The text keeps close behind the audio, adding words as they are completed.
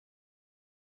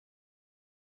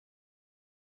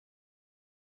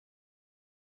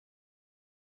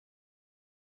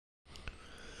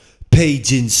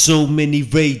Paging, so many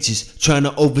rages, trying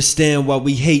to overstand why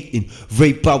we hating,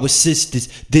 rape our sisters.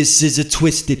 This is a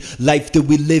twisted life that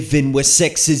we live in, where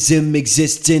sexism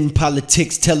exists in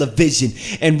politics, television,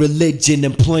 and religion,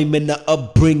 employment, the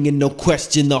upbringing, no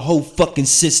question, the whole fucking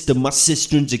system. My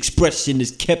sister's expression is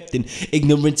kept in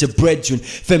ignorance of brethren.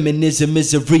 Feminism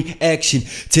is a reaction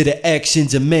to the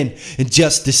actions of men.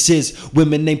 Injustice is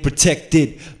women ain't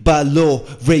protected by law,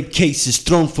 rape cases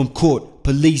thrown from court.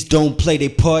 Police don't play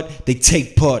their part, they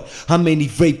take part. How many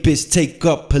rapists take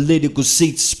up political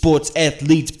seats, sports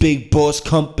athletes, big boss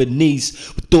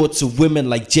companies, with thoughts of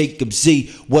women like Jacob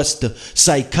Z? What's the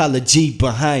psychology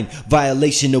behind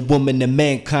violation of woman and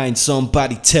mankind?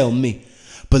 Somebody tell me.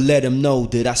 But let them know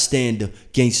that I stand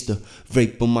against the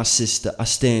rape of my sister. I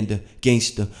stand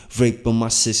against the rape of my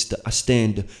sister. I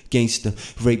stand against the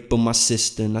rape of my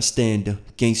sister. And I stand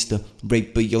against the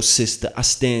rape of your sister. I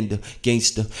stand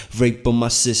against the rape of my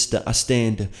sister. I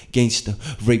stand against the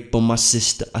rape of my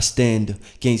sister. I stand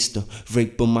against the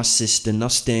rape of my sister. And I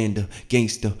stand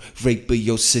against the rape of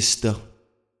your sister.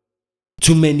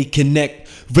 Too many connect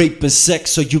rape and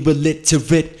sex, so you're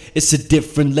illiterate. It's a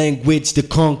different language, the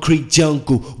concrete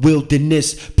jungle,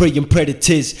 wilderness, preying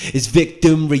predators is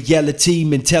victim, reality,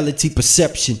 mentality,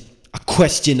 perception. I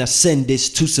question, I send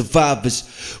this to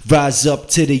survivors. Rise up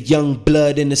to the young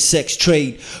blood in the sex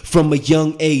trade. From a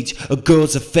young age, a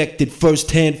girl's affected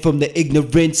firsthand from the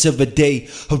ignorance of a day.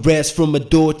 Harassed from a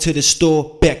door to the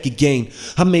store, back again.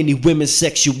 How many women's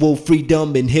sexual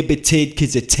freedom inhibited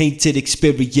cause a tainted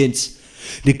experience?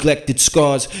 Neglected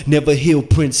scars never heal,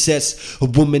 princess. A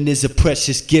woman is a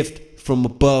precious gift from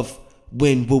above.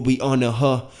 When will we honor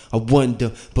her? I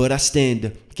wonder, but I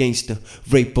stand against the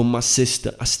rape of my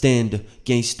sister. I stand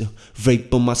against the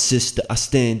rape of my sister. I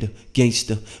stand against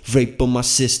the rape of my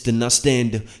sister. And I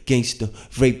stand against the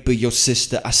rape of your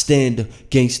sister. I stand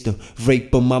against the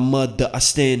rape of my mother. I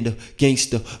stand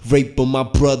against the rape of my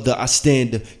brother. I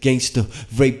stand against the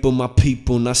rape of my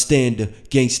people. And I stand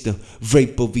against the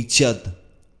rape of each other.